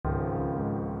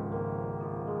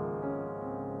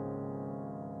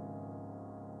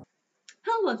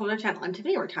Welcome to the channel. I'm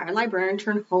today a retired librarian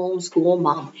turned homeschool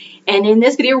mom. And in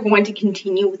this video, we're going to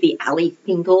continue with the Allie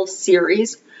Finkle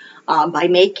series by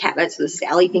Meg Cabot. So this is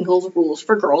Allie Finkle's Rules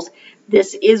for Girls.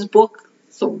 This is book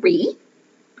 3,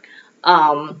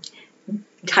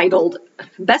 titled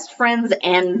Best Friends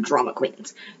and Drama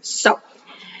Queens. So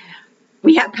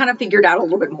we have kind of figured out a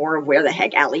little bit more of where the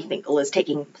heck Allie Finkle is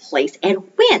taking place and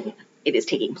when it is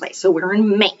taking place. So we're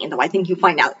in Maine, though I think you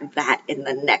find out that in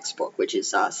the next book, which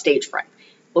is Stage Fright.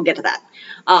 We'll get to that.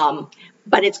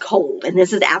 But it's cold, and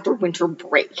this is after winter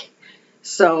break.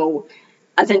 So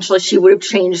essentially she would have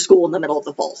changed school in the middle of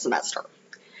the fall semester.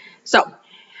 So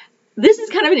this is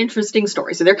kind of an interesting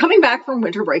story. So they're coming back from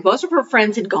winter break. Most of her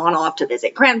friends had gone off to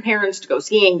visit grandparents, to go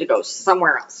skiing, to go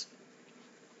somewhere else.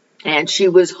 And she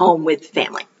was home with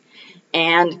family.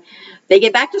 And they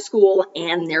get back to school,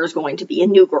 and there's going to be a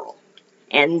new girl.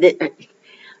 And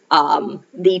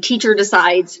the teacher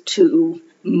decides to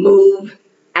move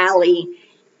Allie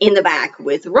in the back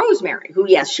with Rosemary, who,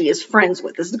 yes, she is friends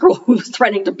with. This is the girl who was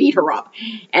threatening to beat her up,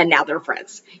 and now they're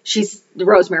friends.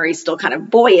 Rosemary's still kind of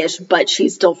boyish, but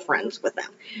she's still friends with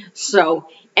them. So,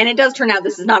 and it does turn out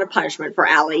this is not a punishment for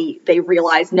Allie. They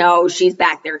realize, no, she's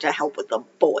back there to help with the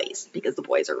boys, because the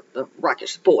boys are the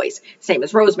ruckish boys, same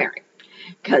as Rosemary,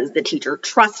 because the teacher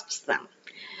trusts them.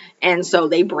 And so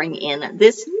they bring in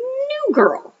this new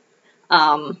girl,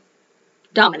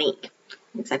 Dominique.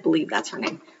 I believe that's her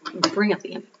name. Bring up the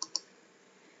image.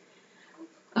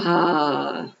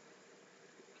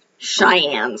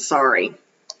 Cheyenne, sorry.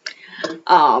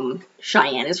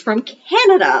 Cheyenne is from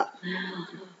Canada.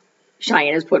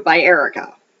 Cheyenne is put by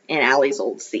Erica in Allie's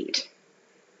old seat.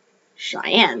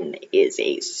 Cheyenne is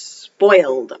a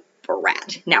spoiled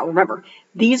brat. Now remember,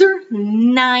 these are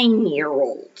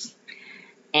 9-year-olds.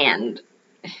 And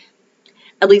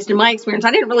at least in my experience,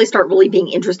 I didn't really start being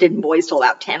interested in boys till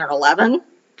about 10 or 11.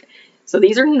 So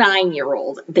these are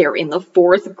 9-year-olds. They're in the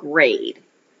 4th grade.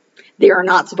 They are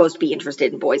not supposed to be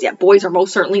interested in boys yet. Boys are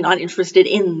most certainly not interested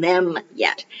in them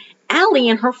yet. Allie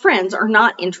and her friends are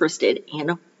not interested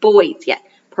in boys yet.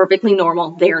 Perfectly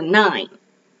normal. They're 9.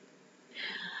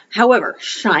 However,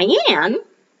 Cheyenne,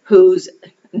 who's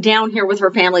down here with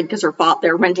her family because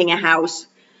they're renting a house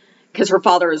because her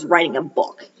father is writing a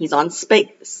book. He's on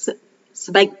sabbatical.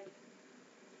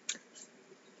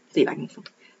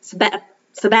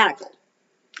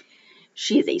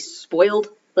 She is a spoiled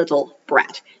little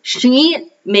brat. She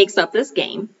makes up this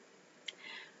game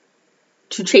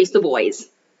to chase the boys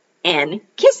and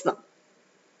kiss them.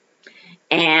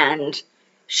 And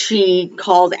she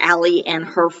calls Allie and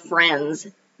her friends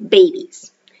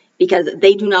babies because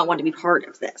they do not want to be part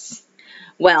of this.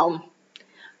 Well,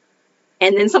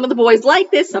 and then some of the boys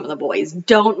like this, some of the boys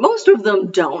don't. Most of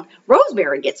them don't.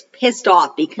 Rosemary gets pissed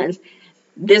off because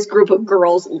this group of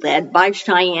girls led by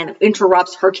Cheyenne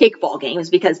interrupts her kickball games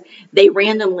because they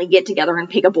randomly get together and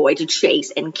pick a boy to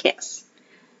chase and kiss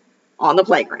on the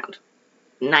playground.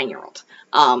 9-year-olds.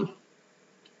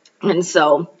 And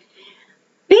so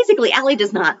basically Allie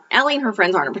and her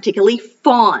friends aren't particularly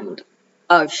fond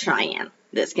of Cheyenne.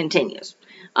 This continues.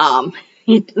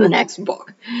 Into the next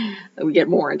book. We get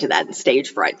more into that in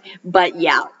Stage Fright. But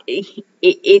yeah,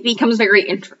 it becomes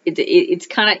it's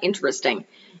kind of interesting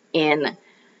in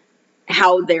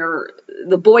how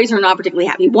the boys are not particularly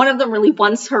happy. One of them really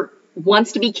wants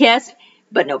to be kissed,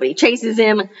 but nobody chases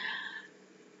him.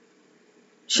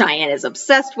 Cheyenne is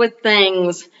obsessed with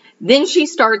things. Then she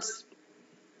starts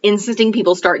insisting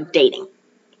people start dating,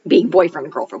 being boyfriend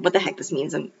and girlfriend. What the heck this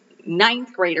means in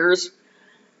 9th graders,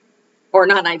 or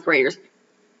not 9th graders,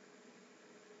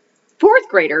 4th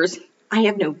graders, I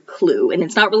have no clue, and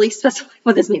it's not really specified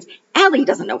what this means. Allie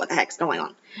doesn't know what the heck's going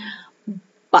on.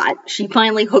 But Cheyenne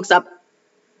finally hooks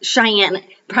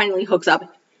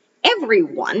up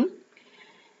everyone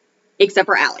except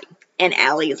for Allie. And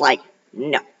Allie is like,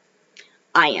 no,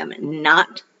 I am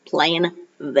not playing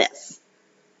this.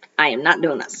 I am not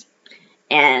doing this.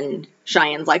 And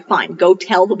Cheyenne's like, fine, go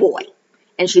tell the boy.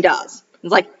 And she does.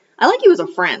 It's like, I like you as a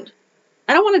friend.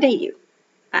 I don't want to date you.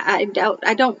 I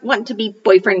don't want to be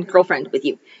boyfriend, girlfriend with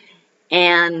you.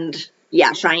 And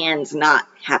yeah, Cheyenne's not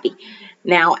happy.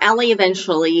 Now, Allie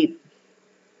eventually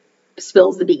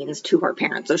spills the beans to her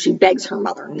parents, so she begs her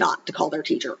mother not to call their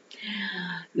teacher.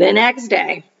 The next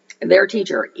day, their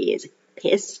teacher is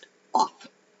pissed off.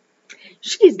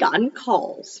 She's gotten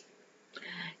calls.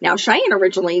 Now, Cheyenne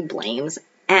originally blames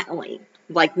Allie.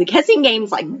 Like, the kissing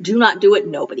game's like, do not do it.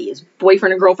 Nobody is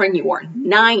boyfriend or girlfriend. You are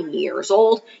 9 years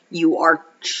old. You are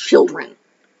children.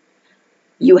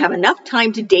 You have enough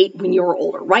time to date when you're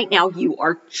older. Right now, you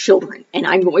are children. And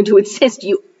I'm going to insist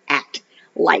you act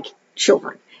like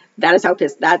children. That is how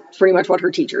pissed. That's pretty much what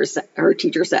her teacher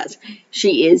says.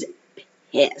 She is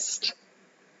pissed.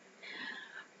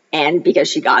 And because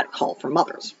she got a call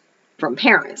from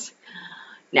parents.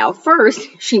 Now, first,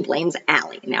 she blames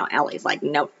Allie. Now, Allie's like,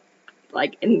 no.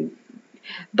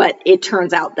 But it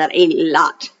turns out that a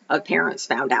lot of parents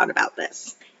found out about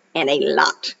this. And a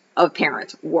lot of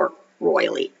parents were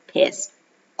royally pissed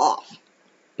off.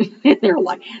 They're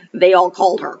like, they all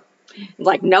called her.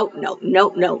 Like, nope.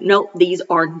 These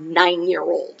are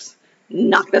 9-year-olds.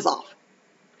 Knock this off.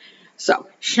 So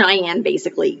Cheyenne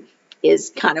basically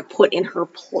is kind of put in her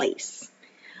place.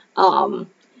 And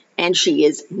she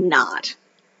is not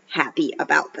happy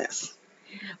about this.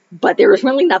 But there is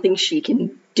really nothing she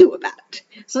can do about it.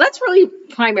 So that's really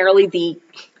primarily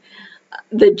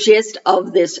the gist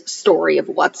of this story of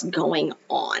what's going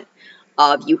on.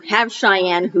 You have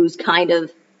Cheyenne, who's kind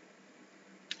of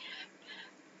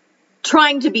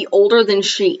trying to be older than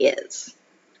she is,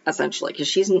 essentially, because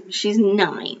she's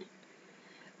 9.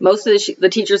 Most of the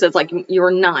teacher says, like,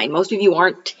 you're 9. Most of you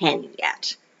aren't 10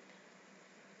 yet.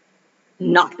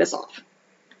 Knock this off.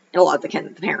 And a lot of the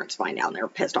parents find out and they're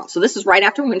pissed off. So this is right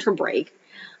after winter break.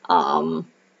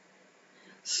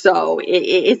 So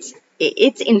it's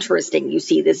interesting. You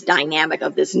see this dynamic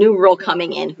of this new girl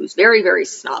coming in who's very, very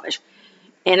snobbish.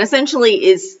 And essentially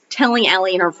is telling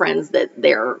Allie and her friends that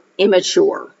they're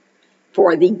immature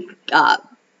for the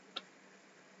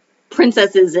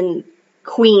princesses and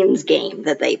queens game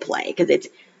that they play. Because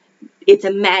it's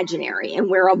imaginary. And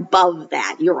we're above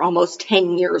that. You're almost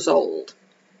 10 years old.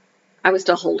 I was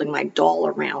still holding my doll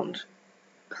around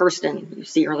Kirsten, you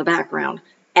see her in the background,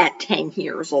 at 10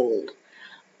 years old.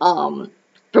 But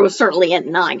it was certainly at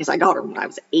 9 because I got her when I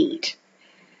was 8.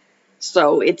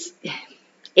 So it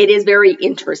is very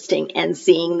interesting, and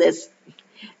seeing this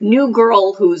new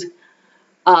girl who's,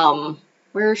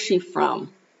 where is she from? I'm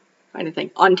trying to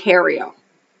think. Ontario.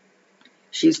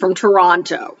 She's from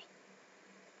Toronto.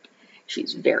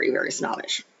 She's very, very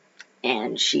snobbish.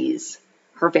 And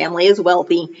her family is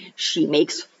wealthy. She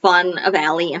makes fun of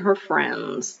Allie and her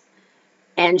friends.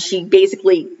 And she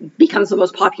basically becomes the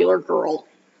most popular girl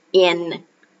in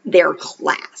their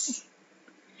class.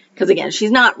 Because again,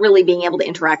 she's not really being able to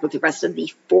interact with the rest of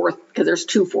the because there's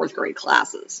 2 4th grade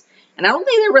classes. And I don't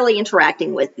think they're really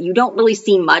interacting you don't really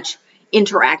see much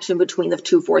interaction between the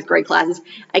 2 4th grade classes.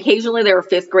 Occasionally there are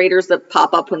 5th graders that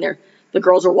pop up when the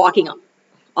girls are walking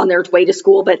on their way to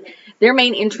school, but their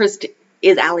main interest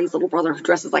is Allie's little brother who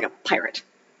dresses like a pirate.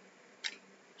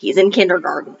 He's in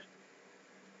kindergarten.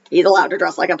 He's allowed to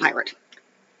dress like a pirate.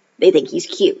 They think he's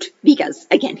cute because,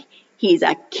 again, he's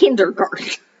a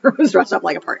kindergartner who's dressed up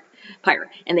like a pirate.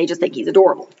 And they just think he's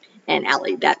adorable. And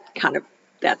Allie, that's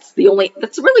really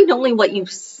the only what you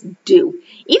do.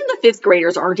 Even the 5th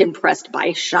graders aren't impressed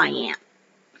by Cheyenne.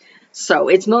 So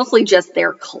it's mostly just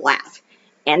their class.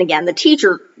 And again, the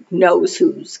teacher knows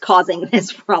who's causing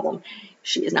this problem.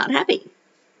 She is not happy.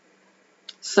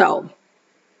 So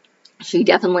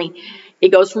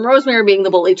it goes from Rosemary being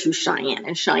the bully to Cheyenne,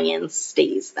 and Cheyenne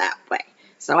stays that way.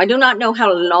 So I do not know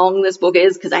how long this book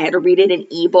is because I had to read it in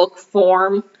ebook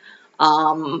form,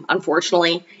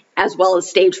 unfortunately, as well as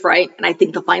Stage Fright. And I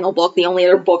think the final book, the only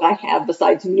other book I have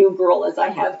besides New Girl, is I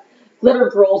have Glitter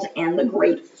Girls and The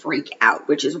Great Freak Out,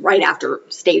 which is right after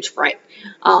Stage Fright.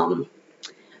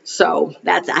 So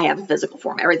I have a physical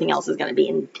form. Everything else is going to be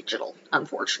in digital,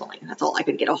 unfortunately. That's all I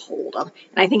could get a hold of.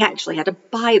 And I think I actually had to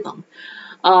buy them.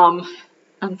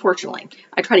 Unfortunately,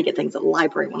 I try to get things at the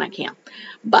library when I can.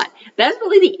 But that's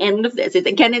really the end of this.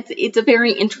 It's a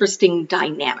very interesting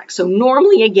dynamic. So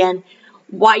normally, again,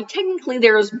 why technically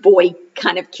there's boy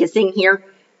kind of kissing here,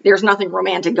 there's nothing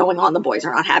romantic going on. The boys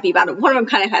are not happy about it. One of them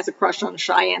kind of has a crush on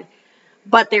Cheyenne,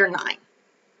 but they're 9.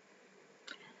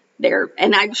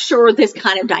 And I'm sure this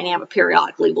kind of dynamic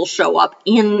periodically will show up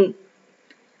in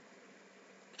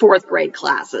 4th grade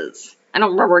classes. I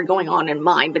don't remember it going on in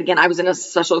mine, but again, I was in a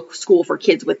special school for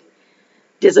kids with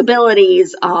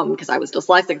disabilities because I was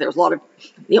dyslexic. There was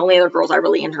the only other girls I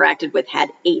really interacted with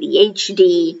had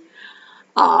ADHD,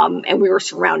 and we were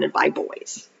surrounded by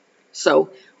boys.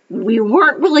 So we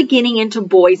weren't really getting into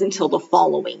boys until the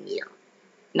following year,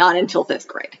 not until 5th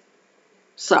grade.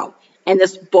 So, and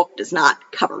this book does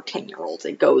not cover 10-year-olds.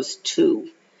 It goes to,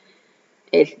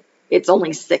 it's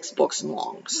only 6 books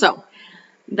long. So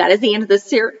that is the end of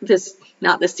this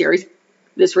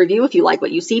review. If you like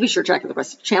what you see, be sure to check out the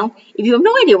rest of the channel. If you have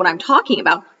no idea what I'm talking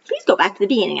about, please go back to the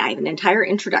beginning. I have an entire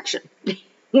introduction.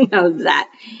 Know that.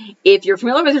 If you're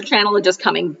familiar with the channel and just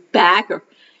coming back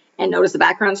and notice the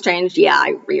background's changed, yeah,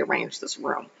 I rearranged this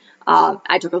room.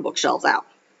 I took the bookshelves out.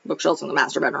 Bookshelves in the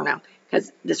master bedroom now.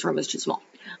 because this room is too small.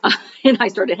 And I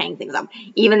started hanging things up.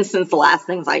 Even since the last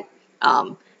things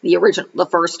the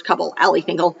first couple, Allie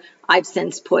Finkle, I've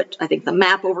since put, I think, the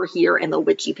map over here and the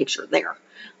witchy picture there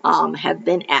have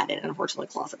been added. And unfortunately,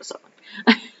 closet is open.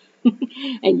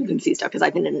 And you can see stuff because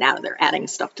I've been in and out of there adding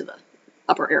stuff to the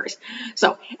upper areas.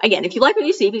 So again, if you like what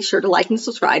you see, be sure to like and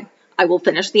subscribe. I will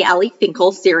finish the Allie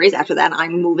Finkle series. After that,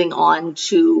 I'm moving on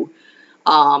to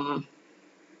The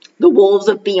Wolves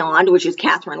of Beyond, which is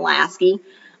Catherine Lasky.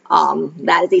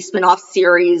 That is a spin-off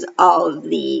series of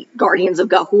the Guardians of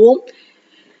Ga'Hoole,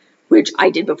 which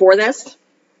I did before this,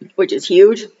 which is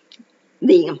huge.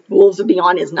 The Wolves of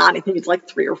Beyond is not. I think it's like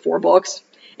 3 or 4 books.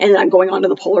 And then I'm going on to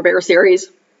the Polar Bear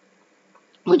series,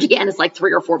 which again is like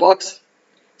 3 or 4 books.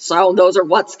 So those are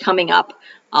what's coming up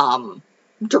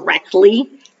directly.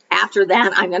 After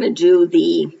that, I'm going to do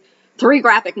the 3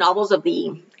 graphic novels of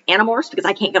the Animorphs because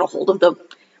I can't get a hold of the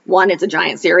 1, it's a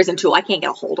giant series, and 2, I can't get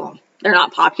a hold of them. They're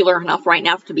not popular enough right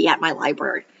now to be at my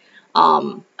library.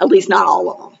 At least not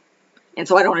all of them. And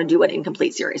so I don't want to do an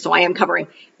incomplete series. So I am covering,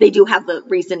 they do have the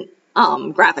recent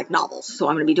graphic novels. So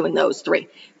I'm going to be doing those 3.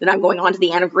 Then I'm going on to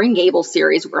the Anne of Green Gables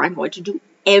series where I'm going to do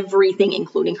everything,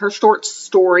 including her short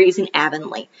stories in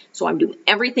Avonlea. So I'm doing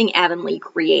everything Avonlea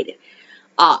created,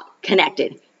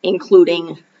 connected,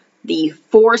 including the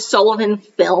 4 Sullivan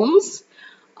films,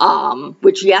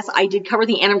 which, yes, I did cover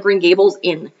the Anne of Green Gables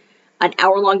in an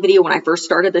hour-long video when I first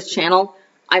started this channel.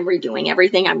 I'm redoing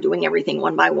everything. I'm doing everything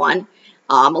one by one.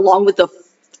 Along with the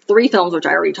 3 films, which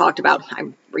I already talked about.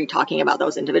 I'm re-talking about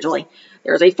those individually.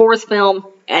 There's a 4th film,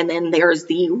 and then there's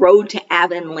the Road to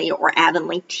Avonlea or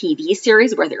Avonlea TV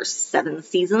series, where there's 7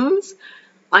 seasons.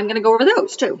 I'm going to go over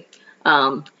those, too.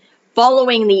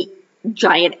 Following the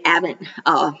giant Anne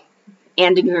of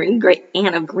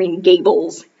Green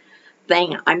Gables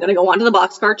thing, I'm going to go on to the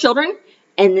Boxcar Children,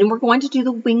 and then we're going to do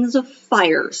the Wings of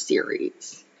Fire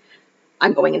series.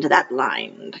 I'm going into that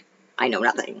blind. I know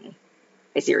nothing.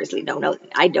 I seriously don't know.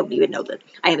 I don't even know that.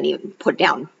 I haven't even put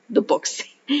down the books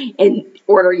in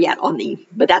order yet on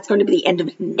but that's going to be the end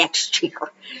of next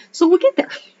year. So we'll get there.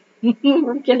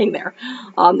 We're getting there.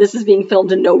 This is being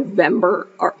filmed in November,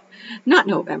 or not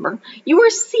November. You are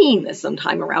seeing this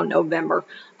sometime around November.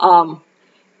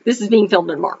 This is being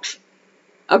filmed in March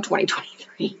of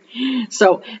 2023.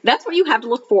 So that's what you have to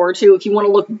look forward to if you want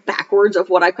to look backwards of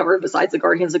what I've covered besides the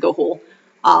Guardians of Ga'Hoole.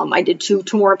 I did 2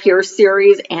 Tamora Pierce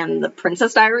series and the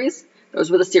Princess Diaries.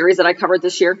 Those were the series that I covered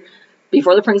this year.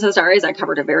 Before the Princess Diaries, I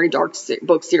covered a very dark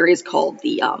book series called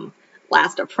The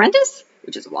Last Apprentice,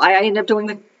 which is why I ended up doing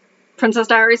the Princess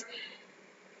Diaries.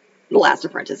 The Last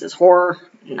Apprentice is horror,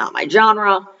 not my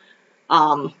genre.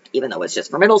 Even though it's just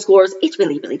for middle schoolers, it's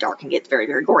really, really dark and gets very,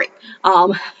 very gory.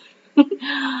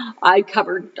 I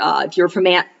covered, if you're a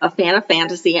fan of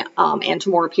fantasy and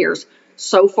Tamora Pierce,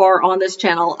 so far on this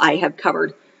channel, I have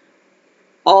covered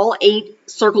all 8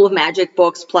 Circle of Magic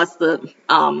books, plus the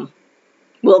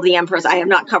Will of the Empress. I have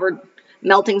not covered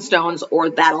Melting Stones or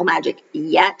Battle Magic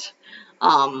yet.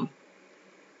 I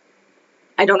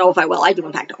don't know if I will. I do,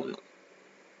 in fact, own them.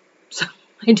 So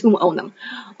I do own them.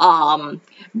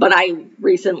 But I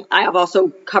have also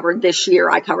covered this year,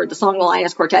 I covered the Song of the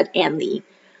Lioness Quartet and the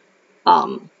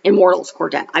Immortals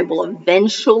Quartet. I will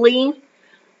eventually,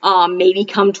 maybe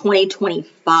come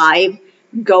 2025,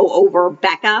 go over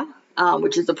Becca,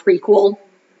 which is a prequel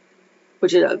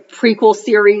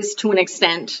series to an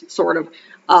extent, sort of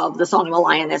the Song of the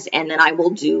Lioness, and then I will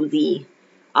do the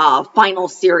final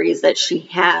series that she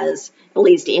has, at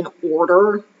least in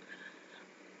order,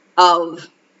 of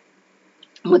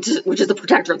which is the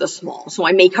Protector of the Small. So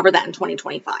I may cover that in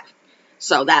 2025.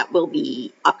 So that will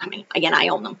be upcoming. Again, I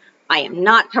own them. I am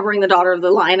not covering The Daughter of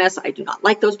the Lioness. I do not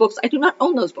like those books. I do not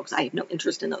own those books. I have no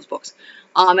interest in those books.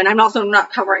 And I'm also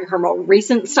not covering her more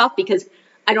recent stuff because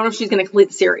I don't know if she's going to complete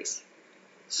the series.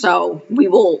 So we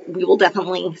will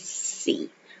definitely see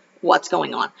what's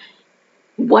going on.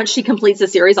 Once she completes the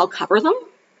series, I'll cover them.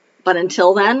 But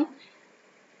until then,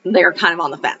 they're kind of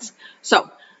on the fence. So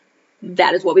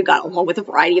that is what we've got, along with a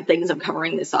variety of things of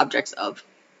covering the subjects of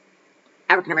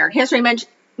African American History Month,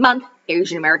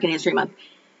 Asian American History Month,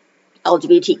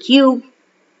 LGBTQ,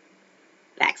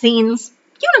 vaccines,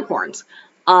 unicorns,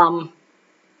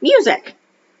 music,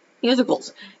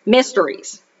 musicals,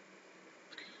 mysteries.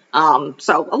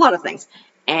 So a lot of things.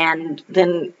 And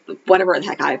then whatever the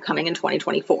heck I have coming in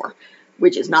 2024,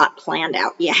 which is not planned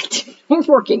out yet. We're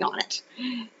working on it.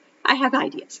 I have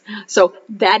ideas. So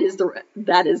that is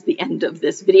the end of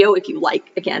this video. If you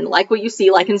like what you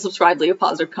see, like and subscribe, leave a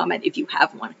positive comment if you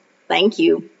have one. Thank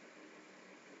you.